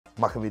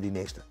machen wir die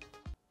nächste.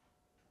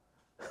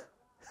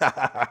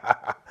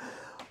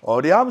 Oh,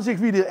 die haben sich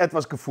wieder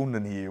etwas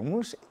gefunden hier,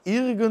 Jungs.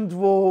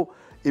 Irgendwo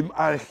im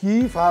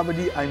Archiv haben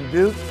die ein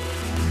Bild.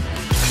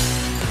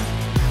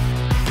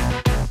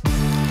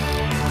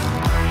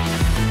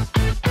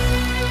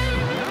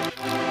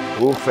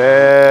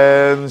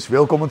 Puch-Fans,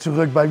 willkommen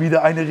zurück bei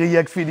wieder einem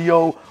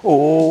React-Video.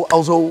 Oh,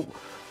 also,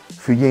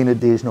 für jene,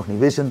 die es noch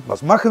nicht wissen,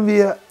 was machen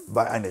wir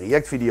bei einem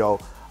React-Video?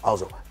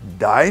 Also,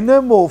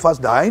 deine Mofas,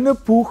 deine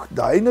Puch,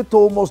 deine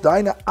Tomos,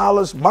 deine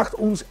alles macht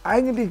uns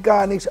eigentlich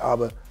gar nichts,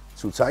 aber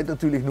zurzeit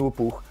natürlich nur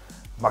Puch,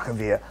 machen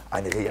wir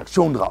eine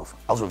Reaktion drauf.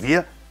 Also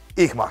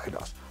ich mache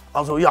das.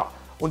 Also ja,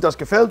 und das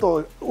gefällt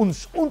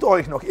uns und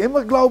euch noch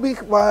immer, glaube ich,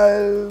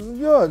 weil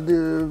ja,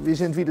 wir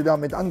sind wieder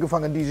damit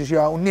angefangen dieses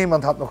Jahr und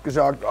niemand hat noch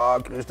gesagt, ah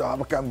Chris, da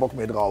habe ich keinen Bock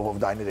mehr drauf auf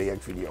deine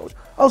React-Videos.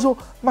 Also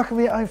machen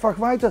wir einfach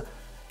weiter.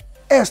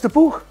 Erste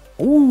Puch.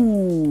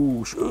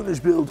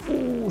 Schönes Bild.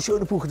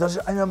 Schöne Puch. Das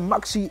ist eine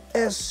Maxi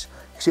S.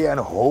 Ich sehe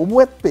eine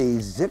Homewet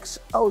P6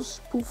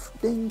 Auspuff,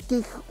 denke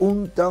ich.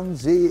 Und dann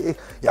sehe ich,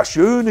 ja,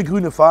 schöne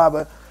grüne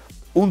Farbe.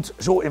 Und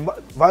so,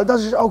 weil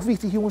das ist auch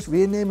wichtig, Jungs,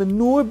 wir nehmen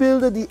nur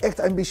Bilder, die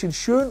echt ein bisschen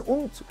schön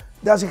und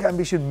da man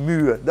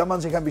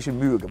sich ein bisschen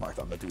Mühe gemacht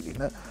hat natürlich.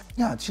 Ne?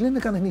 Ja,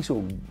 Zylinder kann ich nicht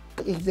so.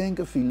 Ich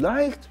denke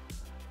vielleicht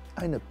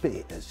eine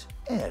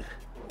PSR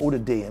oder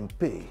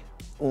DMP.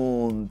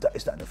 Und da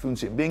ist eine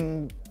 15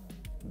 Bing,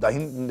 da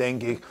hinten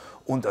denke ich.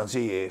 Und dann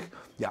sehe ich,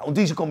 ja, und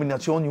diese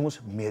Kombination,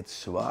 Jungs, mit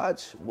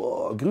Schwarz,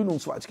 wow, grün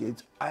und Schwarz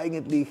geht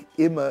eigentlich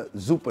immer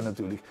super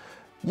natürlich.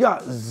 Ja,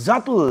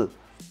 Sattel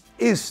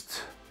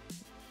ist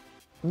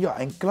ja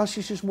ein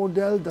klassisches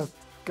Modell, das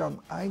kann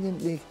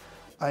eigentlich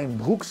ein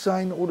Bruch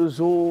sein oder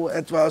so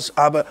etwas,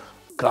 aber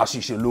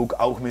klassische Look,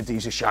 auch mit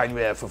diese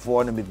Scheinwerfer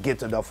vorne, mit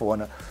Gitter da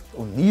vorne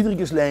und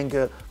niedriges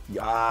Lenker,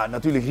 ja,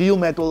 natürlich Real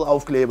Metal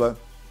Aufkleber,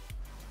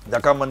 da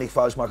kann man nicht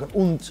falsch machen.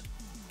 Und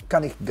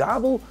kann ich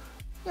Gabel?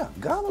 Ja,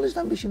 Gabel ist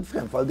ein bisschen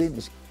fremd, weil den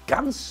ist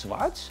ganz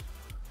schwarz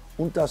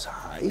und das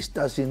heißt,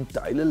 da sind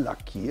Teile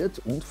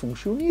lackiert und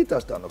funktioniert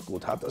das dann noch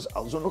gut, hat das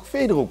also noch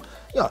Federung.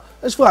 Ja,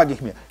 das frage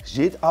ich mir,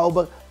 sieht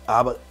aber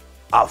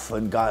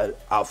affengeil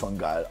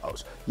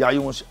aus. Ja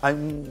Jungs,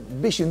 ein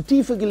bisschen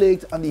tiefer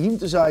gelegt an die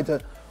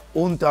Hinterseite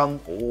und dann,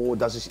 oh,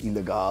 das ist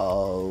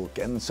illegal,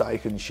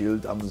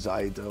 Kennzeichenschild an der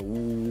Seite,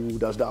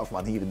 das darf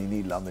man hier in den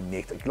Niederlanden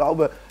nicht. Ich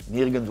glaube,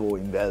 nirgendwo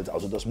in der Welt,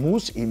 also das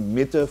muss in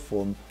Mitte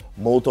von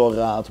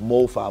Motorrad,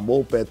 Mofa,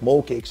 Moped,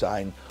 Mokik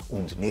sein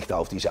und nicht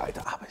auf die Seite,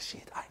 aber es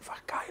sieht einfach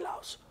geil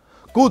aus.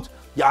 Gut,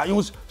 ja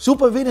Jungs,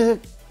 super Winner,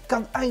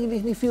 kann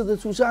eigentlich nicht viel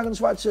dazu sagen,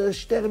 schwarze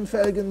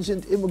Sternfelgen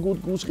sind immer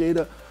gut,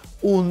 Grußrede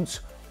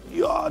und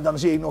ja, dann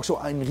sehe ich noch so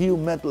ein Real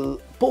Metal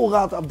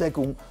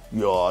Polradabdeckung,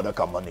 ja, da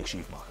kann man nichts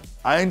schief machen.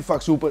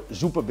 Einfach super,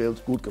 super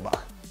Bild, gut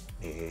gemacht.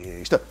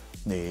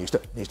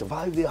 Nächste,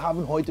 weil wir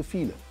haben heute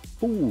viele.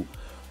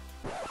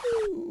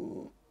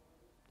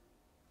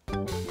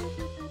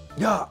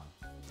 Ja,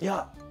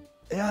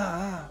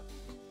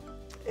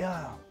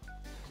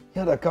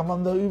 da kann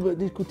man darüber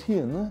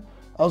diskutieren. Ne?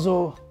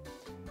 Also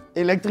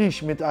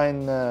elektrisch mit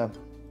einem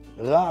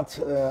Rad,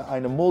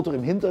 einem Motor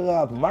im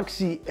Hinterrad,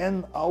 Maxi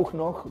N auch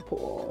noch.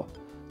 Boah,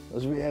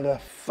 das wäre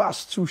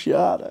fast zu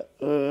schade.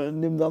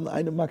 Nimm dann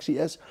eine Maxi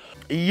S.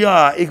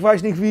 Ja, ich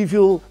weiß nicht wie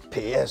viel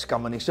PS,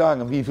 kann man nicht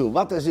sagen, wie viel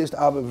Watt es ist,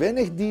 aber wenn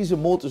ich diese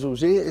Motor so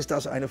sehe, ist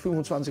das eine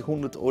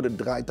 2500 oder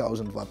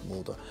 3000 Watt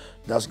Motor.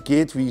 Das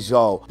geht wie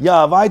Sau.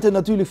 Ja, weiter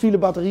natürlich viele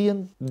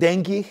Batterien,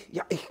 denke ich.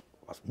 Ja,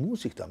 was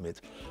muss ich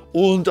damit?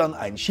 Und dann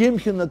ein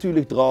Schirmchen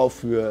natürlich drauf,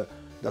 für,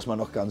 dass man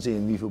noch kann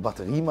sehen, wie viel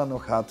Batterie man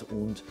noch hat.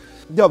 Und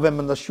ja, wenn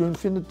man das schön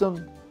findet,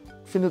 dann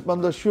findet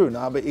man das schön.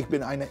 Aber ich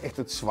bin ein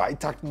echter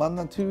Zweitaktmann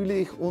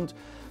natürlich und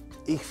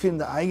ich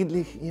finde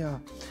eigentlich, ich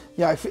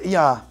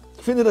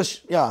finde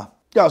das,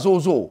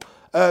 so.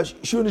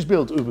 Schönes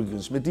Bild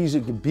übrigens, mit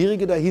diesen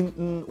Gebirge da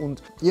hinten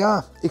und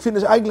ja, ich finde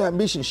es eigentlich ein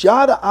bisschen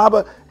schade,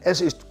 aber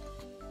es ist,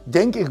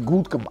 denke ich,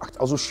 gut gemacht,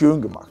 also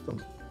schön gemacht.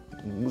 Und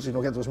muss ich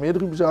noch etwas mehr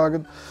darüber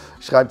sagen?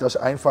 Schreibt das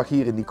einfach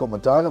hier in die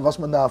Kommentare, was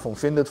man davon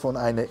findet von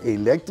einer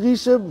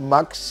elektrischen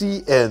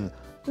Maxi N.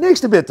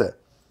 Nächste bitte.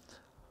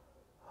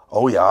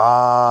 Oh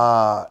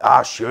ja,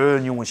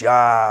 schön Jungs,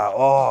 ja,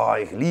 oh,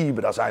 ich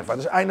liebe das einfach.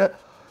 Das ist eine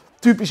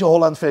typische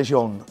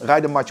Holland-Version,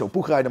 Rider Macho,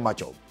 Puch Rider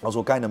Macho.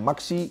 Also keine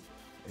Maxi,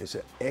 ist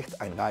echt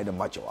ein Rider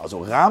Macho. Also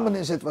Rahmen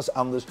ist etwas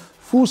anders,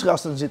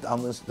 Fußrasten sind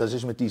anders, das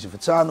ist mit dieser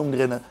Verzahnung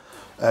drin.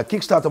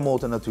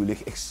 Kickstarter-Motor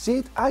natürlich. Es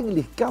sieht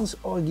eigentlich ganz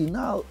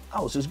original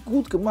aus, ist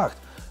gut gemacht,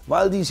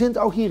 weil die sind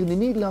auch hier in den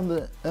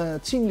Niederlanden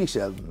ziemlich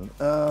selten.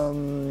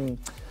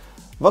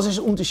 Was ist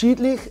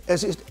unterschiedlich?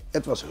 Es ist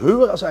etwas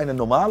höher als eine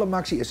normale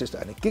Maxi. Es ist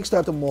eine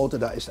Kickstarter-Motor,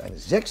 da ist ein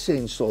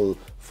 16 Zoll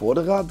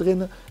Vorderrad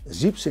drin,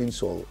 17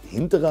 Zoll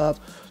Hinterrad.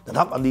 Dann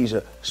hat man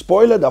diese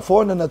Spoiler da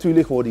vorne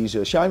natürlich, wo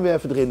diese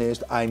Scheinwerfer drin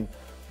ist, ein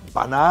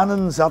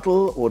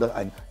Bananensattel oder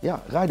ein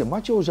Rider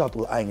Macho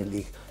Sattel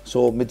eigentlich.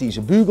 So mit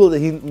diese Bügel da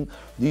hinten,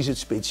 diese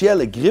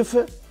spezielle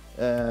Griffe.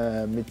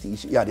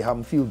 Die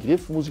haben viel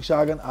Griff, muss ich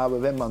sagen,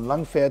 aber wenn man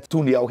lang fährt,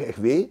 tun die auch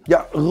echt weh.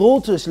 Ja,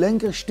 rotes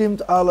Lenker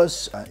stimmt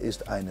alles. Da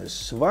ist eine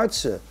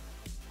schwarze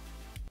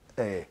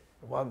Nee,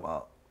 warte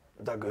mal.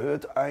 Da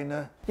gehört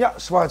eine, ja,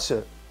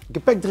 schwarze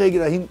Gepäckträger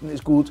da hinten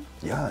ist gut.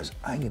 Ja, ist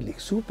eigentlich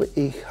super.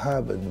 Ich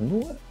habe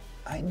nur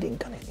ein Ding,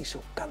 kann ich nicht so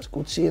ganz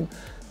gut sehen.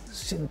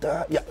 Sind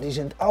da, ja, die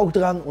sind auch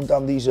dran und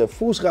dann diese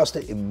Fußraste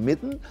im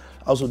Mitten,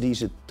 also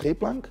diese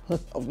Drehplank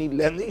auf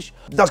Niederländisch.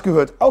 Das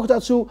gehört auch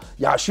dazu.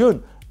 Ja,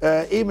 schön.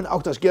 Eben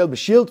auch das gelbe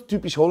Schild,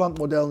 typisch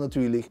Holland-Modell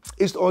natürlich,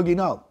 ist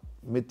original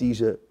mit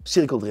diesem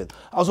Zirkel drin.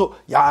 Also,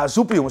 ja,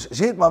 super Jungs.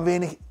 Seht mal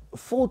wenig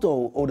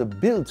Foto oder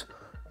Bild.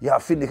 Ja,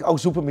 finde ich auch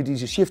super mit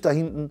diesem Schiff da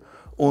hinten.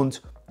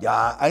 Und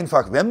ja,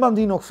 einfach, wenn man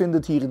die noch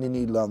findet hier in den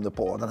Niederlanden,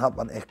 boah, dann hat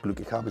man echt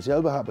Glück. Ich habe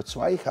selber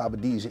zwei, ich habe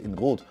diese in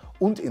Rot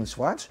und in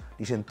Schwarz.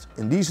 Die sind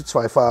in diese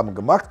zwei Farben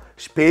gemacht.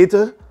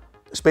 Spätere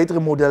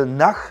Modelle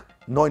nach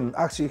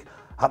 89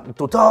 hatten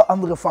total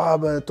andere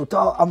Farbe,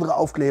 total andere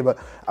Aufkleber.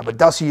 Aber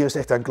das hier ist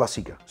echt ein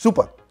Klassiker.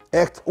 Super,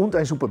 echt und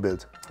ein super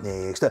Bild.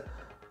 Nächste.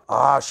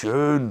 Ah,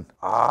 schön.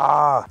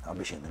 Ah, ein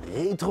bisschen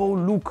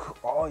Retro-Look.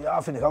 Oh ja,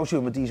 finde ich auch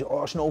schön mit diesen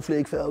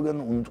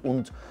Snowflake-Felgen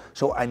und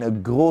so eine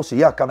große,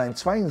 ja, kann ein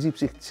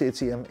 72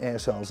 CCM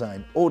Airsaal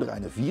sein oder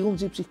eine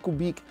 74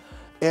 Kubik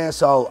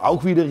Airsaal.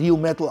 Auch wieder Real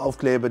Metal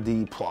Aufkleber,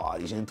 die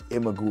sind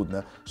immer gut,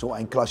 ne? So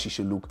ein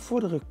klassischer Look.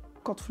 Vordere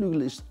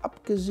Kotflügel ist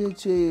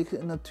abgesetzt, sehe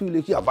ich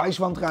natürlich. Ja,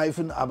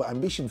 Weißwandreifen, aber ein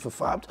bisschen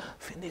verfarbt,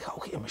 finde ich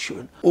auch immer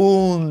schön.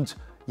 Und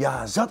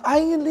ja, sagt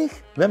eigentlich,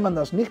 wenn man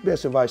das nicht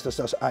besser weiß, dass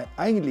das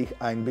eigentlich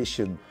ein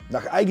bisschen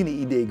nach eigener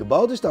Idee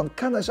gebaut ist, dann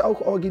kann es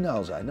auch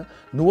original sein. Ne?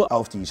 Nur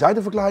auf die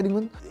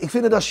Seitenverkleidungen. Ich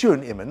finde das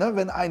schön immer, ne?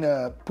 Wenn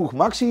eine Puch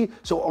Maxi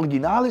so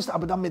original ist,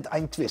 aber dann mit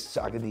einem Twist,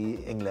 sagen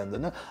die Engländer.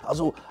 Ne?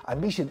 Also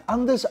ein bisschen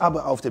anders,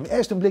 aber auf den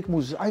ersten Blick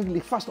muss es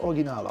eigentlich fast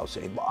original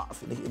aussehen. Boah,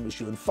 finde ich immer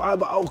schön.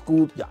 Farbe auch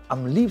gut. Ja,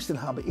 am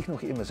liebsten habe ich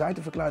noch immer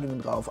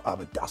Seitenverkleidungen drauf,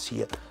 aber das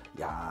hier,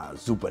 ja,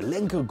 super.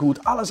 Lenker gut,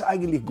 alles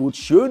eigentlich gut.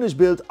 Schönes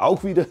Bild,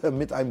 auch wieder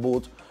mit einem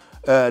Boot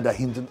da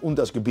hinten und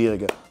das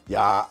Gebirge.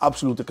 Ja,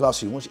 absolute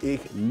Klasse, Jungs.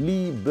 Ich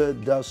liebe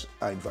das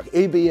einfach.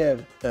 EBR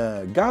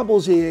Gabel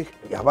sehe ich.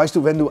 Ja, weißt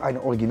du, wenn du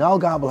eine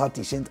Originalgabel hast,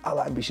 die sind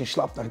alle ein bisschen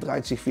schlapp nach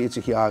 30,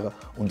 40 Jahren.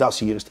 Und das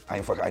hier ist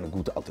einfach eine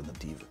gute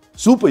Alternative.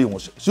 Super,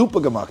 Jungs.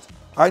 Super gemacht.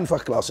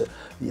 Einfach klasse.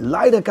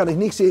 Leider kann ich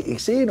nicht sehen.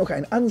 Ich sehe noch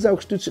ein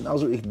Ansaugstützen.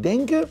 Also ich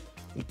denke,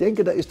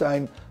 da ist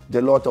ein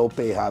Delotto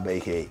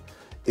PHBG.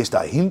 Ist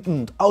da hinten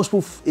und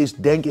Auspuff ist,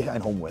 denke ich,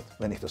 ein Homewet,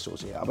 wenn ich das so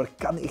sehe. Aber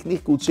kann ich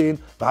nicht gut sehen.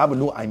 Wir haben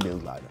nur ein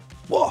Bild leider.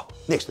 Boah,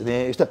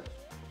 nächste.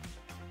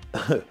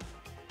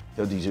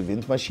 Ja, diese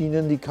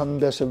Windmaschinen, die kann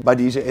besser bei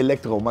dieser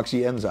Elektro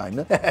Maxi N sein.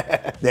 Ne?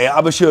 Nee,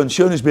 aber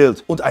schönes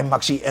Bild. Und ein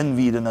Maxi N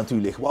wieder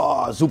natürlich.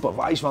 Wow, super.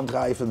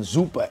 Weißwandreifen,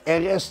 super.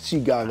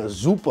 RS-Zigarre,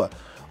 super.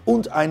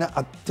 Und eine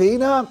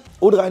Athena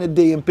oder eine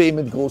DMP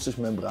mit großes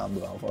Membran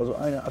drauf. Also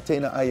eine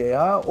Athena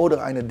AEH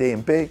oder eine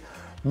DMP.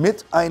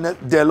 Mit einer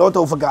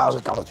Delotto-Vergaser.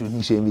 Ich kann natürlich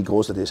nicht sehen, wie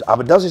groß das ist.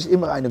 Aber das ist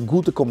immer eine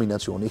gute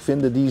Kombination. Ich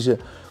finde, diese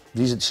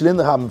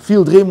Zylinder haben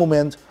viel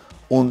Drehmoment.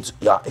 Und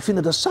ja, ich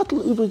finde das Sattel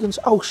übrigens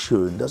auch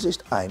schön. Das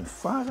ist ein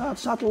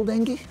Fahrradsattel,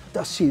 denke ich.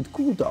 Das sieht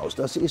gut aus.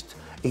 Das ist,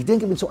 ich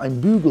denke, mit so einem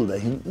Bügel da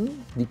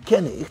hinten, die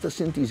kenne ich. Das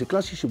sind diese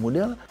klassischen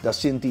Modelle. Das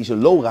sind diese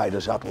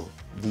Lowrider-Sattel,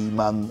 die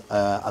man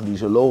an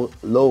diese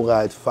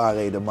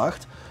Lowride-Fahrräder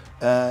macht.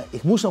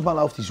 Ich muss noch mal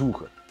auf die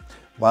Suche.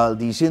 Weil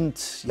die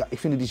sind, ja, ich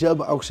finde die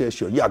selber auch sehr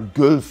schön. Ja,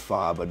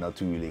 Gulffarbe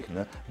natürlich.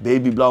 Ne?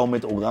 Babyblau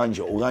mit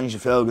orange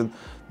Felgen.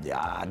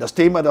 Ja, das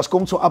Thema, das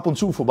kommt so ab und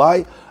zu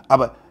vorbei.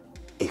 Aber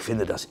ich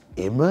finde das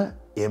immer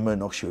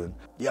noch schön.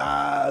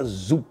 Ja,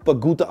 super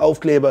gute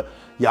Aufkleber.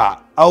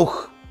 Ja,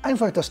 auch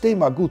einfach das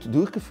Thema gut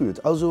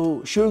durchgeführt.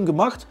 Also schön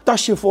gemacht.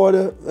 Tasje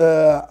vorne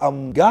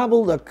am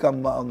Gabel, da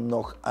kann man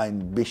noch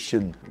ein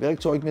bisschen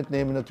Werkzeug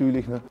mitnehmen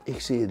natürlich. Ne?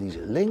 Ich sehe diese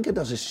Lenker,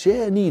 das ist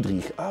sehr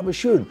niedrig, aber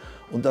schön.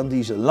 Und dann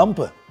diese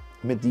Lampe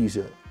mit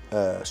dieser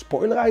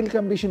Spoiler eigentlich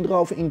ein bisschen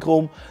drauf in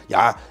Chrom.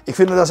 Ja, ich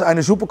finde das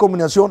eine super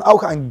Kombination.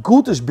 Auch ein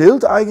gutes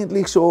Bild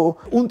eigentlich so.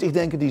 Und ich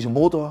denke, diese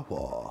Motor,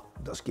 boah,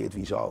 das geht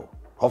wie Sau.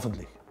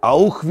 Hoffentlich.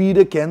 Auch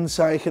wieder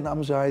Kennzeichen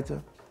am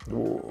Seite.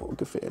 Oh,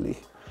 gefährlich.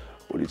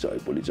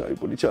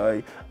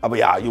 Polizei. Aber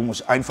ja,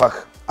 Jungs, einfach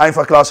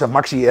klasse.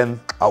 Maxi N,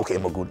 auch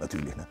immer gut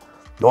natürlich. Ne?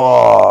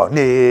 Oh,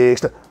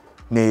 nächste.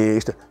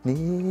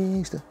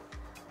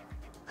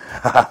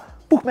 Haha,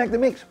 Puch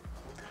Magnum X.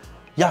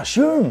 Ja,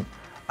 schön.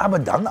 Aber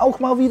dann auch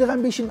mal wieder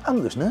ein bisschen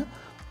anders. Ne?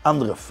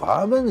 Andere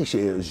Farben. Ich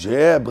sehe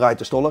sehr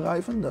breite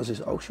Stollenreifen. Das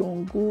ist auch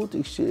schon gut.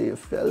 Ich sehe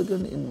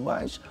Felgen in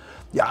weiß.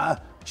 Ja,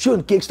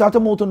 schön.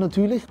 Kickstartermotor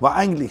natürlich. War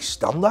eigentlich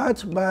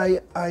Standard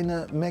bei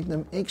einer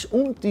Magnum X.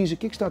 Und diese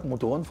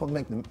Kickstartmotoren von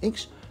Magnum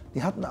X,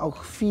 die hatten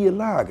auch 4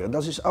 Lager.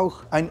 Das ist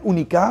auch ein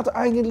Unikat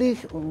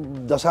eigentlich.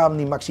 Das haben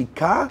die Maxi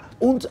K.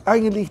 Und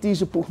eigentlich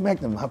diese Puch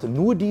Magnum hatte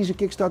nur diese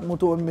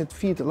Kickstartmotoren mit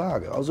 4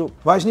 Lager. Also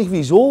weiß nicht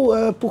wieso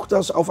Puch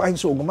das auf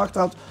eins so gemacht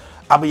hat.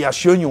 Aber ja,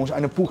 schön Jungs,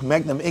 eine Puch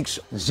Magnum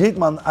X sieht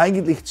man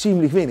eigentlich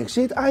ziemlich wenig.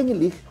 Sieht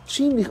eigentlich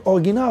ziemlich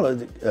original.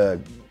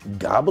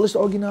 Gabel ist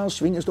original,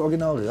 Swing ist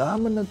original,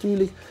 Rahmen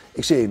natürlich.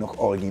 Ich sehe noch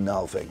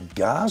original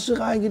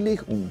Vergaser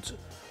eigentlich und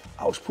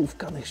Auspuff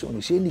kann ich so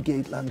nicht sehen, die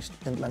geht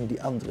entlang die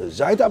andere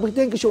Seite, aber ich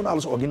denke schon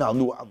alles original,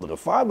 nur andere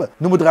Farbe.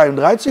 Nummer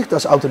 33,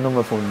 das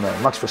Autonummer von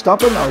Max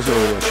Verstappen, also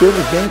schön,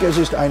 ich denke, es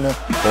ist eine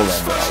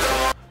Holländer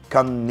Auto.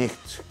 Kann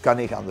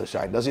nicht anders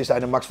sein, das ist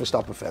eine Max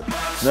Verstappen-Fan.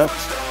 Ne?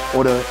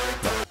 Oder,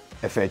 ja,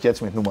 er fährt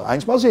jetzt mit Nummer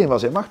 1, mal sehen,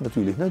 was er macht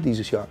natürlich, ne,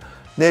 dieses Jahr.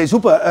 Nee,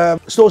 super,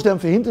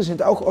 Stoßdämpfer hinten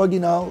sind auch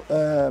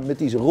original, mit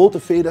dieser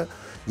roten Feder.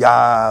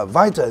 Ja,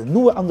 weiter,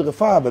 nur andere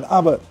Farben,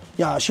 aber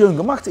ja, schön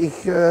gemacht.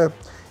 Ich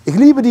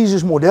liebe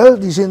dieses Modell,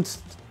 die sind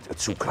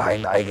zu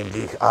klein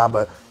eigentlich,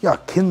 aber ja,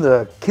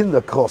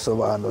 Kindercrosser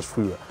waren das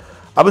früher.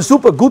 Aber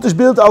super, gutes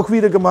Bild auch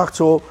wieder gemacht,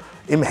 so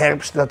im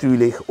Herbst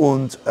natürlich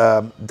und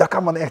da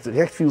kann man echt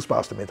recht viel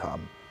Spaß damit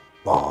haben.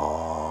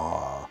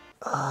 Boah.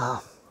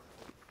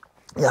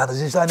 Ja, das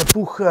ist eine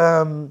Puch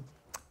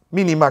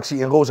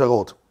Mini-Maxi in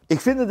rosa-rot. Ich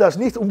finde das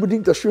nicht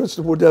unbedingt das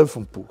schönste Modell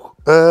von Puch.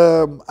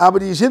 Aber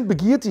die sind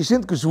begehrt, die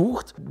sind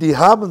gesucht, die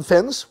haben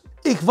Fans.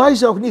 Ich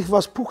weiß auch nicht,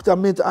 was Puch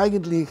damit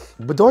eigentlich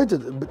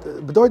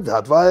bedeutet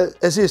hat, weil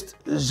es ist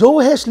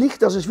so hässlich,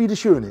 dass es wieder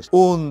schön ist.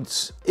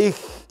 Und ich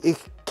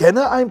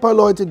kenne ein paar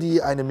Leute,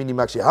 die eine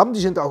Mini-Maxi haben,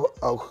 die sind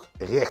auch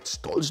recht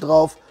stolz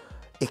drauf.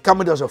 Ich kann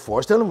mir das auch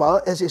vorstellen,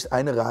 weil es ist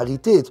eine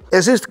Rarität.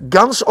 Es ist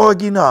ganz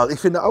original.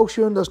 Ich finde auch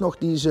schön, dass noch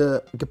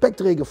diese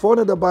Gepäckträger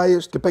vorne dabei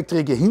ist.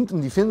 Gepäckträger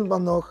hinten, die findet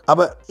man noch.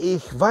 Aber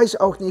ich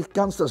weiß auch nicht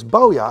ganz das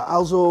Baujahr.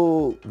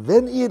 Also,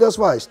 wenn ihr das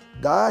weißt,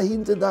 da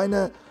hinten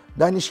deine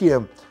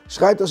Schirm,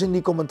 schreibt das in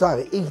die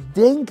Kommentare. Ich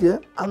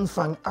denke,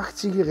 Anfang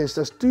 80er ist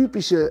das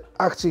typische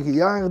 80er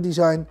Jahre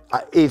Design.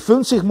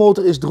 E50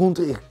 Motor ist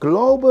drunter. Ich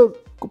glaube,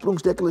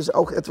 Kupplungsdeckel ist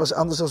auch etwas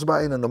anders als bei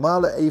einer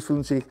normalen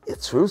E50.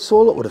 12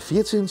 Zoll oder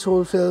 14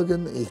 Zoll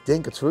Felgen, ich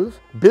denke 12.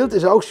 Bild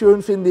ist auch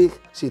schön, finde ich.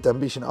 Sieht ein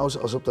bisschen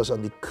aus, als ob das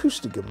an die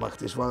Küste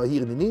gemacht ist. Weil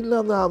hier in den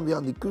Niederlanden haben wir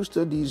an die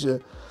Küste diese,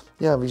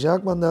 ja, wie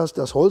sagt man das?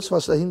 Das Holz,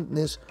 was da hinten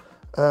ist.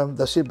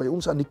 Das sieht bei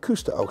uns an die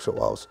Küste auch so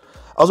aus.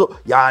 Also,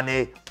 ja,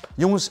 nee,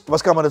 Jungs,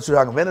 was kann man dazu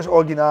sagen? Wenn es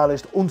original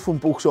ist und vom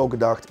Puch so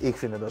gedacht, ich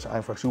finde das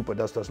einfach super,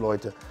 dass das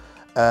Leute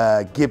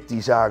gibt,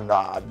 die sagen,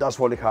 na, das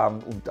wollte ich haben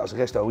und das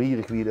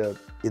restauriere ich wieder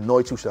in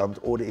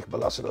Neuzustand oder ich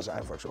belasse das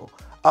einfach so.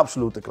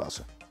 Absolute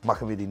Klasse.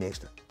 Machen wir die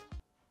nächste.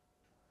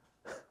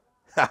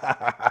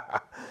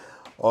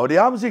 Oh, die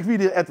haben sich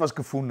wieder etwas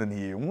gefunden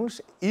hier,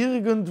 Jungs.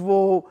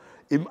 Irgendwo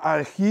im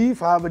Archiv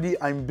haben die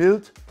ein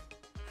Bild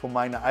von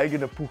meiner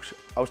eigenen Puchs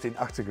aus den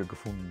 80er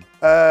gefunden.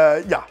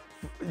 Ja,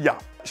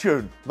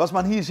 schön. Was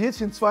man hier sieht,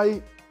 sind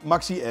zwei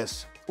Maxi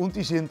S und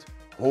die sind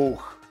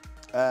hoch.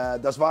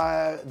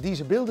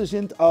 Diese Bilder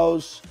sind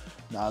aus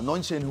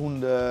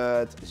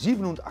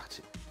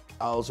 1987.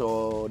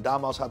 Also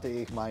damals hatte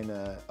ich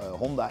meine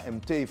Honda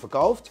MT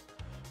verkauft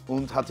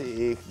und hatte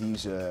ich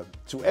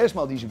zuerst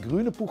mal diese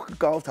grüne Puch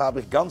gekauft,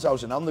 habe ich ganz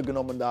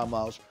auseinandergenommen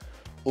damals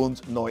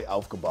und neu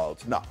aufgebaut.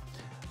 Na,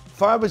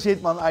 Farbe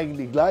sieht man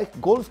eigentlich gleich.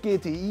 Golf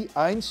GTI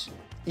 1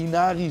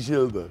 Inari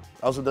Silber.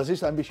 Also das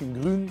ist ein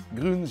bisschen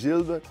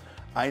grün-silber.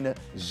 Eine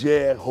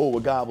sehr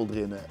hohe Gabel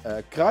drin.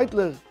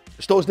 Kreidler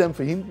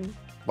Stoßdämpfer hinten,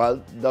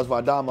 weil das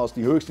war damals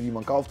die höchste, die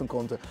man kaufen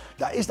konnte.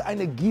 Da ist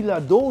eine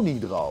Giladoni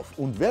drauf.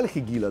 Und welche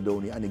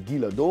Giladoni? Eine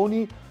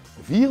Giladoni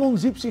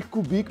 74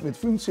 Kubik mit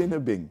 15er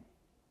Bing.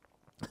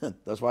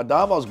 Das war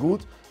damals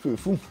gut für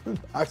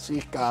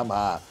 85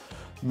 km/h.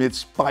 Mit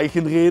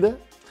Speichenräder,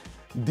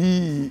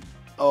 die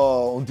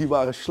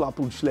waren schlapp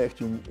und schlecht,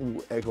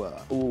 echt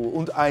wahr.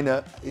 Und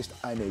eine ist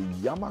eine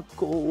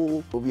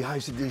Yamaco, wie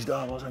heißt die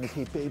damals, eine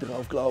GP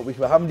drauf, glaube ich.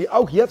 Wir haben die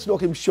auch jetzt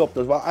noch im Shop.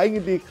 Das war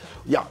eigentlich,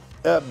 ja,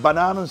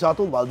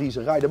 Bananensattel, weil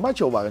diese Rider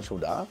Macho waren schon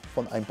da,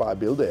 von ein paar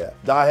Bilder her.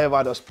 Daher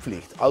war das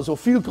Pflicht. Also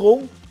viel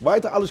Chrom,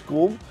 weiter alles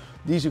Chrom.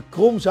 Diese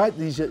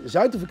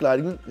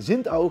Seitenverkleidungen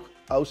sind auch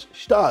aus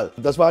Stahl.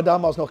 Das war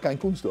damals noch kein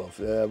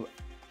Kunststoff.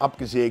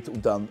 Abgesägt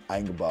und dann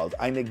eingebaut.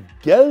 Eine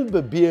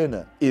gelbe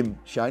Birne im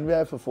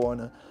Scheinwerfer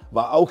vorne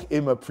war auch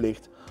immer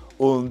Pflicht.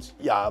 Und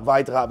ja,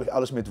 weiter habe ich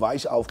alles mit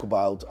weiß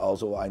aufgebaut,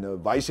 also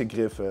eine weiße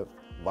Griffe,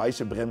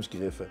 weiße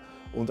Bremsgriffe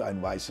und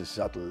ein weißes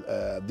Sattel.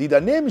 Die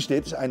daneben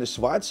steht, ist eine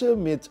schwarze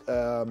mit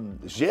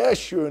sehr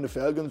schönen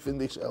Felgen,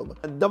 finde ich selber.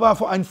 Da war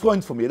für einen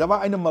Freund von mir, da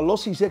war eine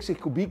Malossi 60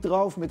 Kubik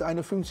drauf mit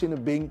einer 15er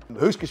Bing.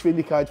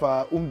 Höchstgeschwindigkeit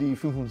war um die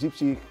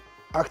 75,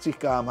 80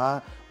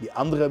 km/h, die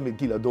andere mit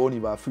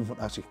Giladoni war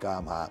 85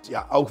 km/h.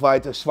 Ja, auch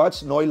weiter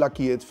schwarz neu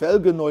lackiert,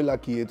 Felgen neu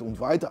lackiert und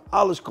weiter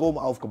alles chrom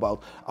aufgebaut.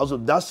 Also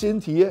das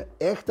sind hier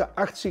echte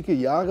 80er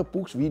Jahre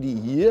Puchs, wie die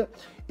hier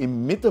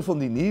in Mitte von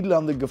den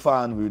Niederlanden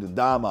gefahren wurden,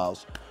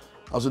 damals.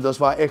 Also das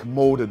war echt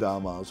Mode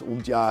damals.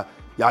 Und ja,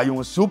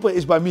 Jungs, super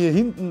ist bei mir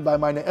hinten, bei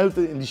meinen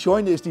Eltern in die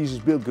Scheune ist dieses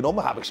Bild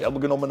genommen. Habe ich selber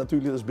genommen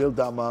natürlich, das Bild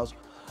damals.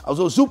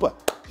 Also super.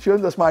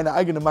 Schön, dass meine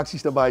eigenen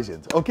Maxis dabei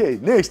sind. Okay,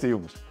 nächste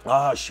Jungs.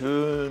 Ah,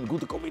 schön.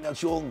 Gute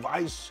Kombination.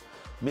 Weiß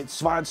mit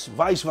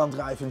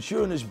schwarz-weißwandreifen.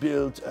 Schönes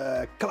Bild.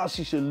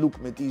 Klassische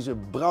Look mit diese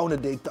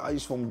braunen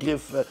Details vom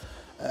Griff.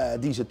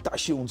 Diese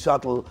Tasche und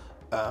Sattel.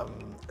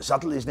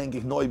 Sattel ist denke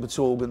ich neu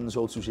bezogen,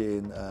 so zu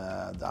sehen.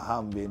 Da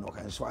haben wir noch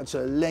einen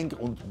schwarzen Lenker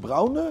und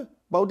braune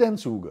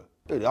Baudenzüge.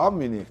 Die haben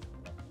wir nicht.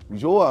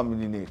 Wieso haben wir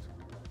die nicht?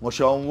 Mal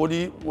schauen, wo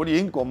die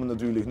hinkommen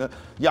natürlich. Ne?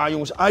 Ja,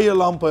 Jungs,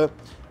 Eierlampe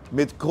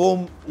mit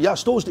Chrom. Ja,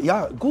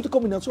 ja, gute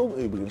Kombination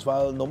übrigens,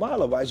 weil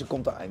normalerweise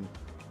kommt da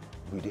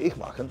würde ich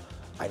machen,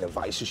 eine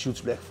weiße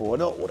Schutzblech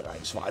vorne oder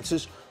ein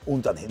schwarzes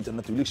und dann hinten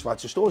natürlich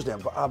schwarze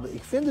Stoßdämpfer. Aber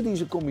ich finde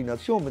diese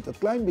Kombination mit ein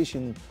klein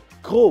bisschen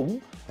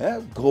Chrom,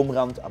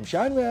 Chromrand am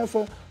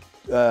Scheinwerfer,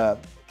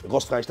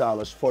 rostfrei Stahl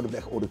ist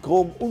Vorderblech oder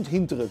Chrom und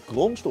hintere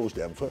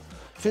Chromstoßdämpfer,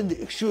 finde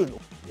ich schön.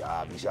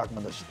 Ja, wie sagt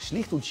man das?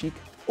 Schlicht und schick.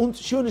 Und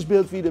schönes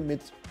Bild wieder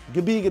mit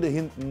Gebirge da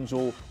hinten,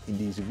 so in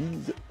diese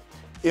Wiese.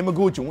 Immer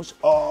gut, Jungs.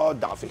 Oh,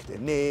 darf ich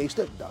den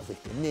nächste? Darf ich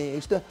den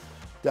nächste?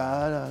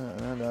 Da,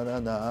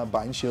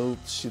 Beinschild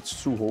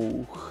sitzt zu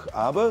hoch.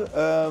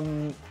 Aber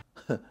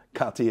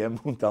KTM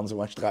und dann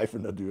so ein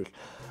Streifen dadurch.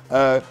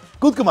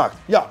 Gut gemacht.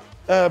 Ja,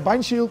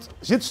 Beinschild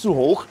sitzt zu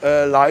hoch,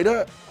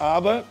 leider.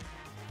 Aber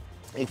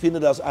ich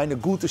finde das eine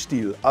gute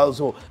Stil.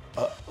 Also,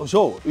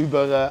 so,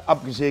 über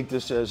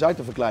abgesägtes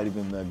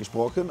Seitenverkleidungen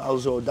gesprochen.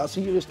 Also, das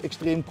hier ist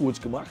extrem kurz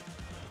gemacht.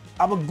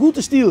 Aber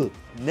gute Stil.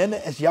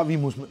 Nenne es, ja, wie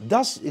muss man,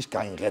 das ist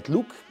kein Red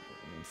Look.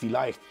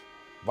 Vielleicht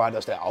war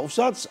das der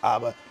Aufsatz,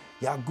 aber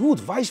ja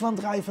gut,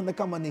 Weißwandreifen, da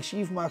kann man nicht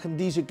schief machen.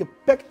 Diese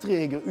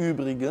Gepäckträger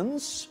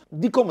übrigens,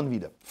 die kommen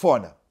wieder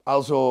vorne.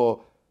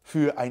 Also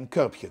für ein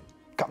Körbchen.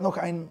 Kann noch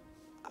ein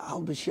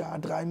halbes Jahr,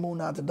 3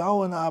 Monate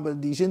dauern, aber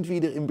die sind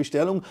wieder in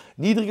Bestellung.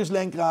 Niedriges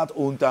Lenkrad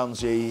und dann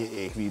sehe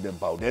ich wieder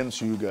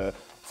Baudenzüge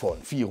von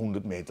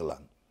 400 Meter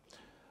lang.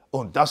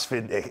 Und das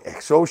finde ich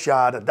echt so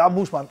schade. Da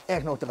muss man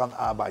echt noch daran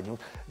arbeiten.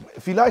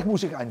 Vielleicht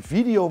muss ich ein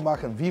Video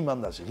machen, wie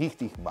man das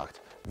richtig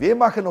macht. Wir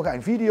machen noch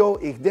ein Video,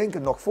 ich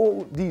denke noch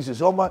vor diesem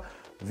Sommer,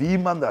 wie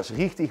man das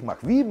richtig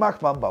macht. Wie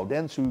macht man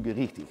Baudenzüge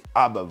richtig?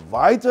 Aber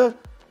weiter,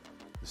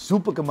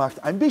 super gemacht.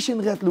 Ein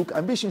bisschen Red Look,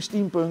 ein bisschen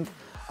Steampunk,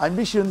 ein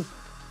bisschen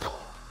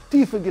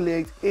tiefer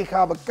gelegt. Ich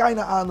habe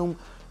keine Ahnung,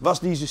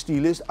 was dieser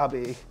Stil ist, aber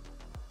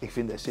ich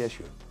finde es sehr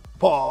schön.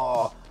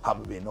 Boah,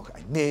 haben wir noch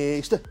ein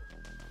nächste.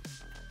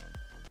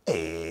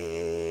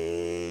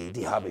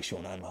 Die habe ich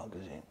schon einmal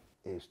gesehen.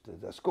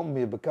 Das kommt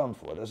mir bekannt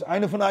vor. Das ist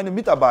eine von einem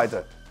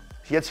Mitarbeiter.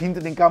 Jetzt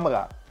hinter der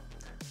Kamera.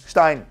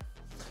 Stein.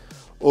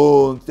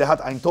 Und der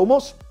hat einen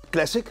Thomas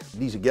Classic,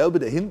 diese gelbe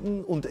da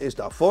hinten. Und ist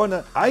da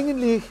vorne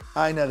eigentlich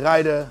eine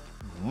Reide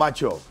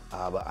Macho.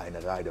 Aber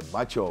eine Reide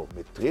Macho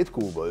mit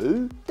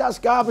Tretkurbel, das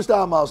gab es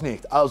damals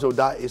nicht. Also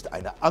da ist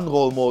eine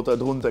Anrollmotor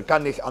drunter,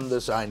 kann nicht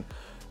anders sein.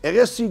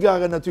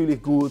 RS-Zigarre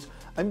natürlich gut.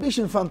 Ein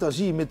bisschen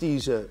Fantasie mit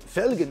diesen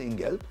Felgen in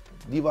Gelb.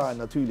 Die waren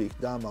natürlich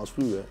damals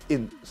früher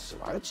in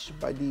Schwarz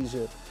bei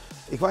diese.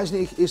 Ich weiß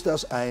nicht, ist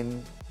das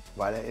ein,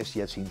 weil er ist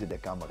jetzt hinter der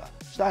Kamera.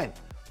 Stein,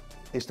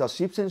 ist das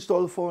 17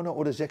 Zoll vorne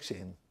oder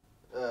 16?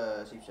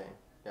 17,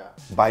 ja.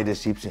 Beide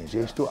 17,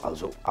 siehst du,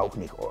 also auch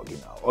nicht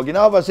original.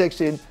 Original war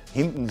 16,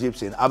 hinten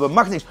 17, aber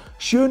macht nichts.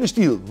 Schöner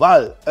Stil,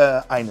 weil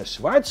eine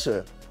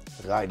schwarze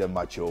Rider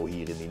Macho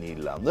hier in den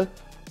Niederlanden,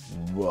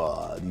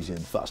 boah, die sind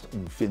fast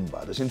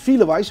unfindbar. Da sind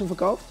viele Weißen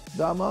verkauft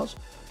damals,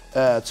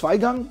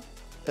 Zweigang.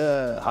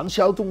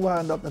 Handschaltung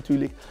waren das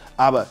natürlich,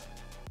 aber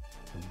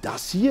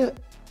das hier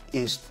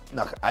ist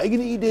nach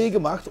eigener Idee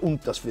gemacht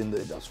und das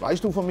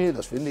weißt du von mir,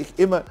 das finde ich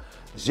immer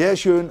sehr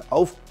schön.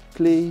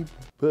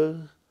 Aufkleber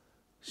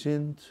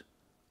sind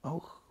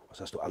auch,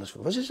 was hast du alles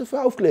für, was ist das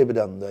für Aufkleber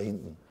dann da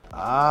hinten?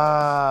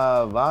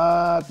 Ah,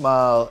 warte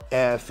mal,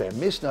 er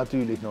vermisst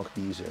natürlich noch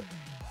diese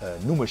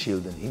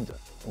Nummerschilder hinter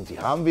und die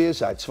haben wir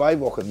seit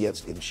 2 Wochen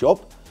jetzt im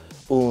Shop.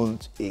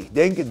 Und ich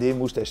denke, den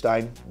muss der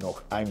Stein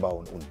noch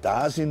einbauen. Und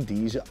da sind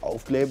diese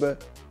Aufkleber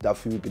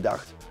dafür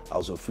gedacht.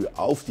 Also für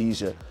auf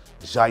diese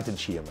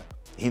Seitenschirme.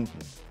 Hinten.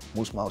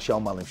 Schau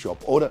mal im Shop.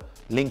 Oder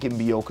Link im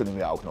Bio können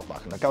wir auch noch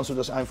machen. Dann kannst du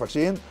das einfach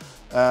sehen.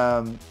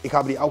 Ich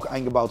habe die auch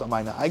eingebaut an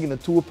meine eigene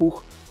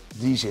Tourpuch.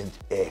 Die sind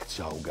echt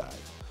saugeil.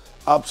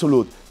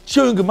 Absolut.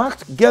 Schön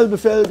gemacht. Gelbe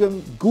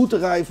Felgen,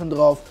 gute Reifen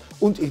drauf.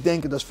 Und ich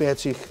denke, das fährt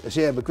sich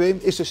sehr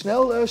bequem. Ist es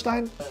schnell,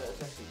 Stein?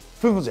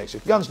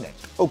 65, ganz nett.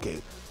 Okay.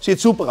 Sieht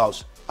super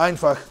aus.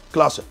 Einfach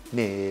klasse.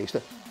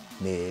 Nächste.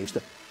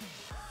 Nächste.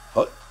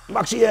 Oh,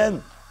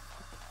 Maxien.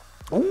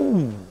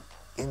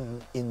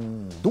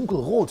 In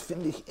dunkelrot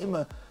finde ich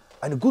immer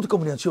eine gute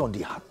Kombination.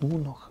 Die hat nur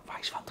noch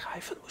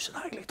Weißwandreifen, müssen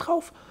eigentlich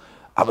drauf.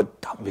 Aber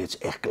dann wird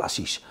es echt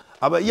klassisch.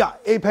 Aber ja,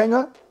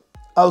 Ebhänger.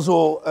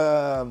 Also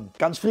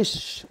ganz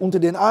frisch unter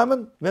den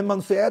Armen, wenn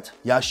man fährt.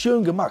 Ja,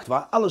 schön gemacht.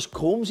 War alles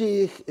Chrom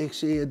sehe ich. Ich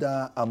sehe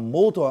da am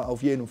Motor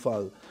auf jeden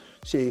Fall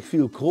sehe ich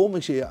viel Chrom.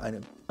 Ich sehe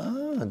eine,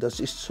 das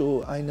ist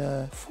so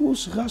eine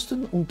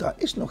Fußrasten und da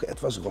ist noch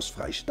etwas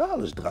rostfrei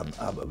Stahles dran.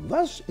 Aber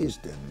was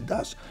ist denn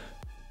das?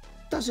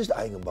 Das ist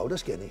Eigenbau,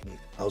 das kenne ich nicht.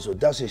 Also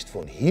das ist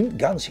von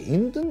ganz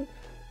hinten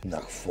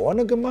nach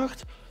vorne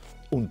gemacht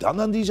und dann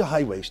an diese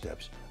Highway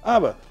Steps.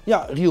 Aber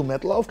ja, Real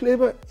Metal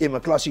Aufkleber,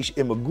 immer klassisch,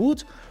 immer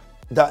gut.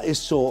 Da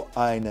ist so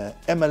eine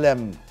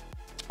MLM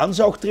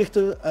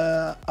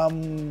Ansaugtrichter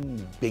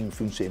am Bing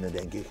 15,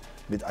 denke ich.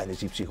 Mit einer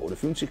 70 oder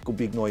 50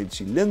 Kubik neue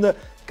Zylinder.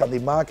 Kann die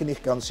Marke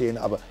nicht ganz sehen,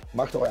 aber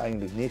macht euch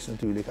eigentlich nichts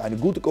natürlich. Eine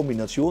gute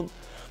Kombination.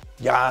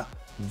 Ja,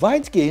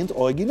 weitgehend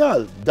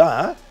original.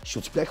 Da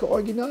Schutzbleche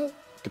original,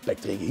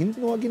 Gepäckträger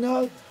hinten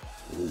original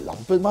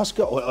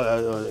Lampenmaske,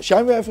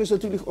 Scheinwerfer ist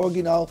natürlich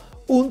original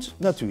und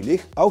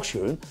natürlich auch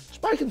schön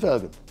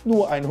Speichenfelgen.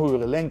 Nur ein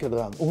höherer Lenker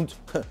dran und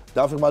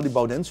darf ich mal die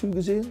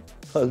Baudenzüge sehen?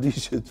 Die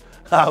sind,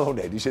 oh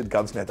nee, die sind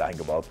ganz nett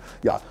eingebaut.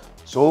 Ja,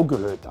 so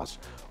gehört das.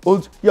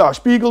 Und ja,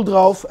 Spiegel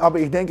drauf, aber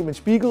ich denke mit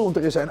Spiegel und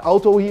er ist ein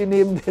Auto hier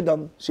neben,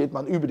 dann sieht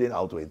man über den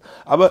Auto hin.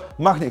 Aber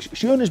macht nichts,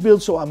 schönes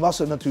Bild so am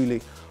Wasser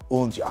natürlich.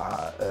 Und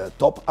ja,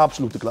 top,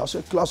 absolute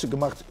Klasse. Klasse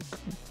gemacht.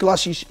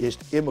 Klassisch ist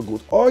immer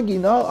gut.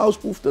 Original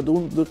Auspuff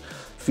darunter.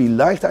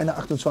 Vielleicht eine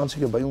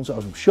 28er bei uns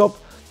aus dem Shop.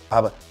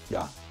 Aber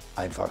ja,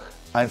 einfach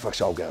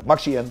sauber.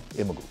 Maxi N,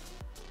 immer gut.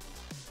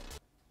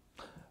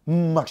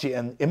 Maxi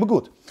N, immer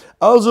gut.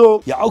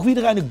 Also, ja, auch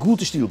wieder eine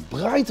gute Stil.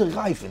 Breite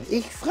Reifen.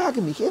 Ich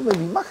frage mich immer,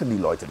 wie machen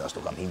die Leute das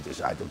doch an der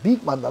Hinterseite?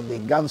 Biegt man dann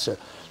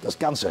das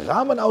ganze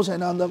Rahmen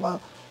auseinander? Aber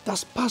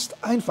das passt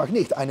einfach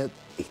nicht.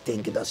 Ich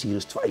denke, das hier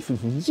ist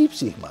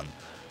 2,75, Mann.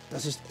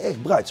 Das ist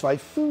echt breit.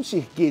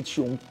 2,50 geht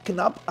schon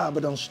knapp,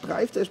 aber dann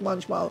streift es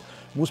manchmal.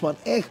 Muss man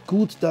echt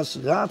gut das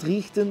Rad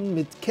richten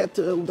mit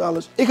Kette und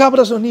alles. Ich habe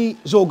das noch nie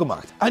so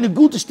gemacht. Eine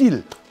gute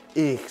Stil.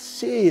 Ich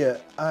sehe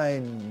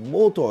ein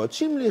Motor,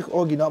 ziemlich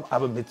original,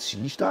 aber mit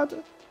Zielstarter.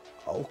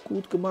 Auch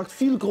gut gemacht.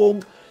 Viel Chrom.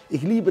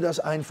 Ich liebe das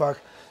einfach.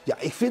 Ja,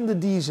 ich finde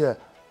diese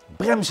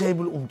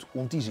Bremshebel und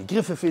diese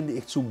Griffe finde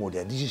ich zu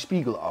modern. Diese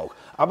Spiegel auch.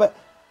 Aber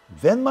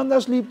wenn man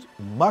das liebt,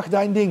 mach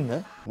dein Ding,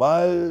 ne?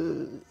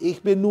 Weil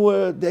ich bin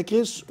nur der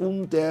Chris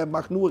und der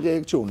macht nur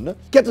Reaktionen, ne?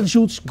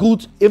 Kettenschutz,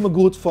 gut, immer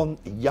gut von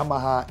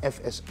Yamaha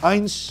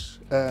FS1.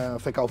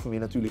 Verkaufen wir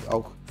natürlich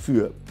auch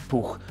für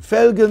Puch.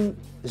 Felgen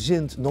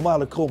sind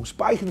normale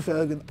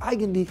Chrom-Speichenfelgen.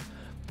 Eigentlich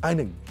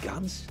eine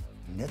ganz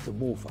nette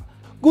Mofa.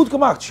 Gut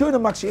gemacht, schöne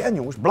Maxi N,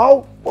 Jungs.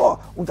 Blau, boah,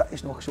 und da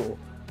ist noch so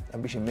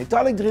ein bisschen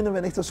Metallic drin,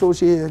 wenn ich das so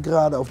sehe,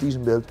 gerade auf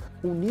diesem Bild.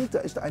 Und hier, da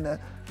ist eine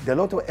der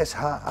Lotto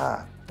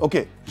SHA.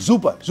 Okay,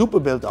 super, super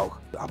Bild auch.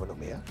 Da haben wir noch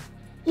mehr.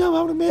 Ja, wir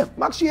haben noch mehr.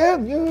 Maxi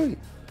M, jee.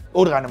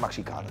 Oder eine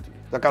Maxi K natürlich.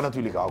 Das kann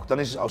natürlich auch. Dann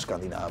ist es aus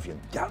Skandinavien.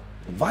 Ja,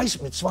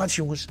 weiß mit schwarz,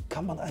 Jungs,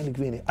 kann man eigentlich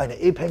wenig. Eine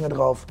Ebhänger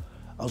drauf.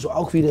 Also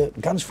auch wieder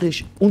ganz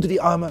frisch unter die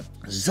Arme.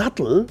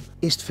 Sattel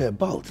ist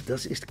verbaut.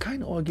 Das ist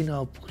kein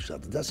Original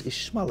Puchsattel. Das ist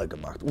schmaler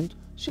gemacht und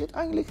sieht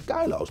eigentlich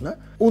geil aus, ne?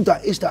 Und da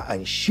ist da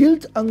ein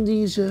Schild an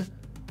diese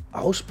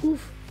Auspuff.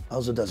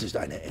 Also das ist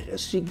eine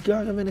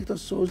RS-Zigarre, wenn ich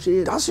das so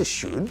sehe. Das ist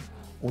schön.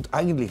 Und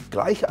eigentlich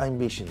gleich ein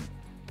bisschen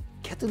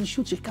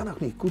Kettenschutz. Ich kann auch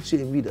nicht gut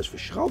sehen, wie das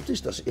verschraubt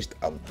ist. Das ist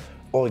am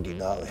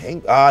Original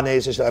hängt. Ah, nee,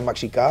 es ist ein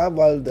Maxi K,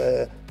 weil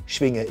der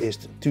Schwinge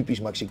ist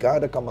typisch Maxi K.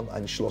 Da kann man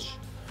ein Schloss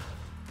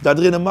da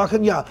drinnen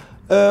machen. Ja,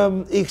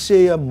 ich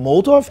sehe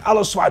Motor,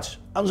 alles schwarz.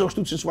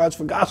 Ansaugstütze schwarz,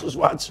 Vergaser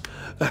schwarz.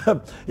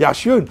 Ja,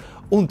 schön.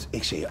 Und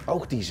ich sehe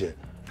auch diese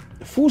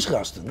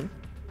Fußrasten.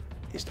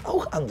 Ist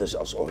auch anders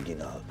als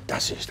Original.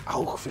 Das ist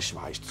auch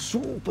verschweißt.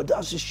 Super,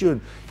 das ist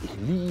schön. Ich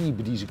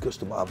liebe diese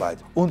Custom-Arbeit.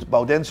 Und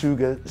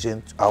Baudenzüge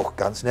sind auch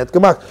ganz nett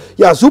gemacht.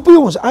 Ja, super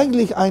Jungs.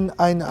 Eigentlich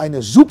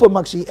eine super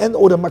Maxi N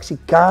oder Maxi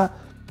K.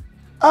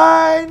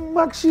 Ein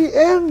Maxi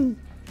N.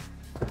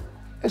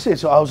 Es sieht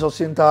so aus, als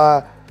sind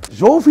da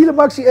so viele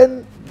Maxi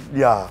N.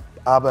 Ja,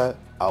 aber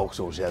auch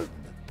so selten.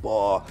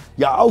 Boah.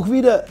 Ja, auch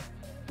wieder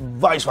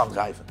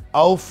Weißwandreifen.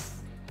 Auf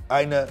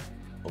eine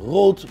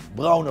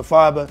rot-braune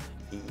Farbe.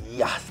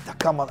 Ja, da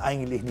kann man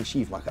eigentlich nicht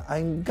schief machen.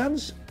 Ein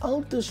ganz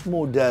altes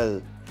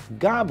Modell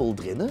Gabel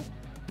drin,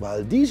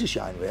 weil diese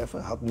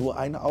Scheinwerfer hat nur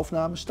eine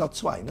Aufnahme statt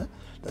zwei. Ne?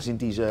 Das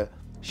sind diese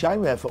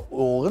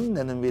Scheinwerferohren,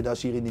 nennen wir das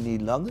hier in den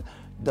Niederlanden.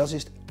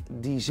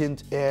 Die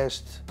sind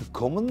erst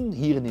gekommen,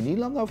 hier in den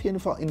Niederlanden auf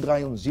jeden Fall, in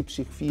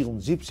 73,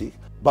 74.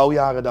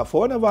 Baujahre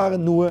davor, da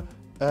waren nur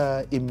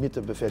in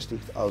Mitte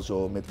befestigt,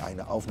 also mit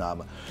einer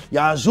Aufnahme.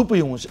 Ja, super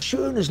Jungs.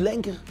 Schönes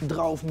Lenker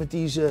drauf mit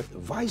diese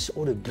weiß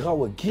oder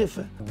graue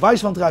Griffe.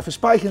 Weißwandreifen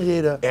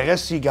Speichenräder,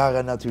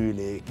 RS-Zigarre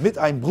natürlich, mit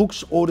einem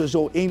Brooks oder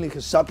so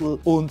ähnliches Sattel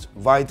und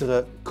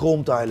weitere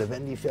Chromteile.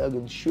 Wenn die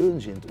Felgen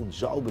schön sind und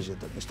sauber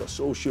sind, dann ist das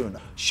so schön.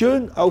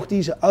 Schön auch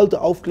diese alte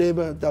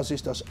Aufkleber, das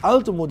ist das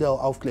alte Modell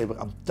Aufkleber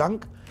am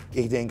Tank.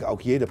 Ich denke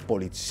auch jeder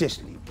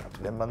Polizist liebt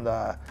das. Wenn man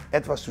da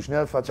etwas zu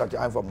schnell fährt, sagt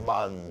er einfach,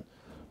 Mann,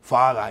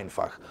 fahr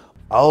einfach.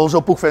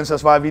 Also Puchfans,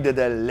 das war wieder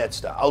der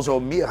letzte. Also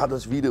mir hat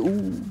es wieder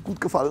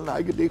gut gefallen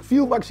eigentlich.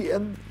 Viel Maxi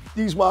N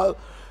diesmal.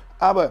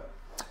 Aber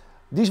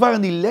dies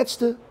waren die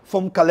letzte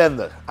vom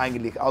Kalender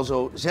eigentlich.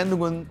 Also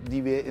Sendungen,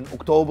 die wir in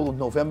Oktober und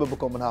November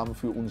bekommen haben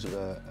für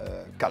unsere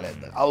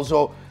Kalender.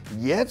 Also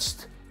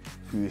jetzt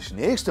fürs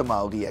nächste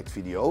Mal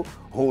React-Video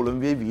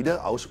holen wir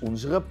wieder aus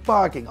unserer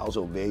Parking.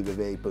 Also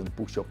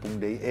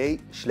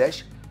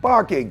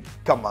www.puchshop.de/parking.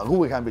 Kann man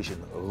ruhig ein bisschen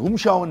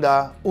rumschauen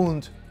da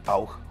und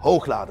auch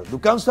hochladen. Du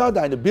kannst da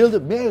deine Bilder,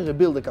 mehrere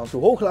Bilder kannst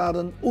du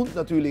hochladen und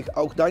natürlich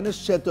auch deine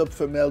Setup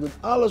vermelden.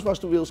 Alles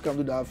was du willst, kannst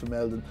du da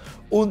vermelden.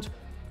 Und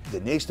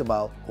das nächste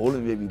Mal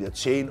holen wir wieder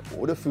 10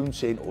 oder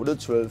 15 oder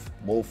 12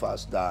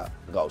 Mofas da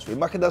raus. Wir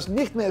machen das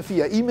nicht mehr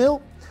via E-Mail,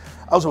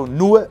 also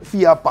nur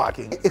via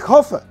Parking. Ich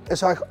hoffe,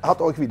 es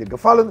hat euch wieder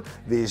gefallen.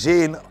 Wir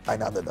sehen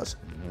einander das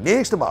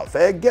nächste Mal.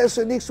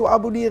 Vergessen nicht zu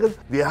abonnieren.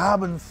 Wir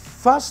haben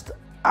fast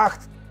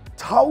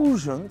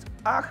 8000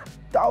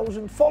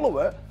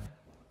 Follower.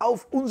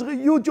 auf unserem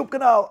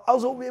YouTube-Kanal.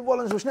 Also wir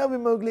wollen so schnell wie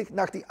möglich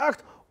nach die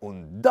 8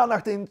 und dann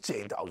nach den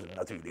 10.000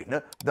 natürlich.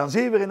 Ne? Dann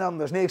sehen wir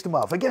einander das nächste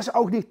Mal. Vergiss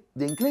auch nicht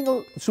den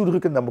Klingel zu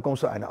drücken, dann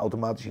bekommst du eine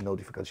automatische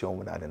Notifikation,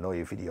 wenn eine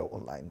neue Video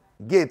online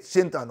geht.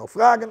 Sind da noch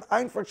Fragen?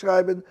 Einfach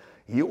schreiben,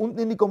 hier unten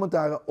in die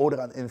Kommentare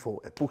oder an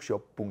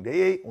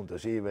info@puchshop.de und dann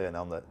sehen wir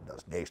einander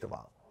das nächste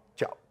Mal.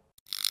 Ciao.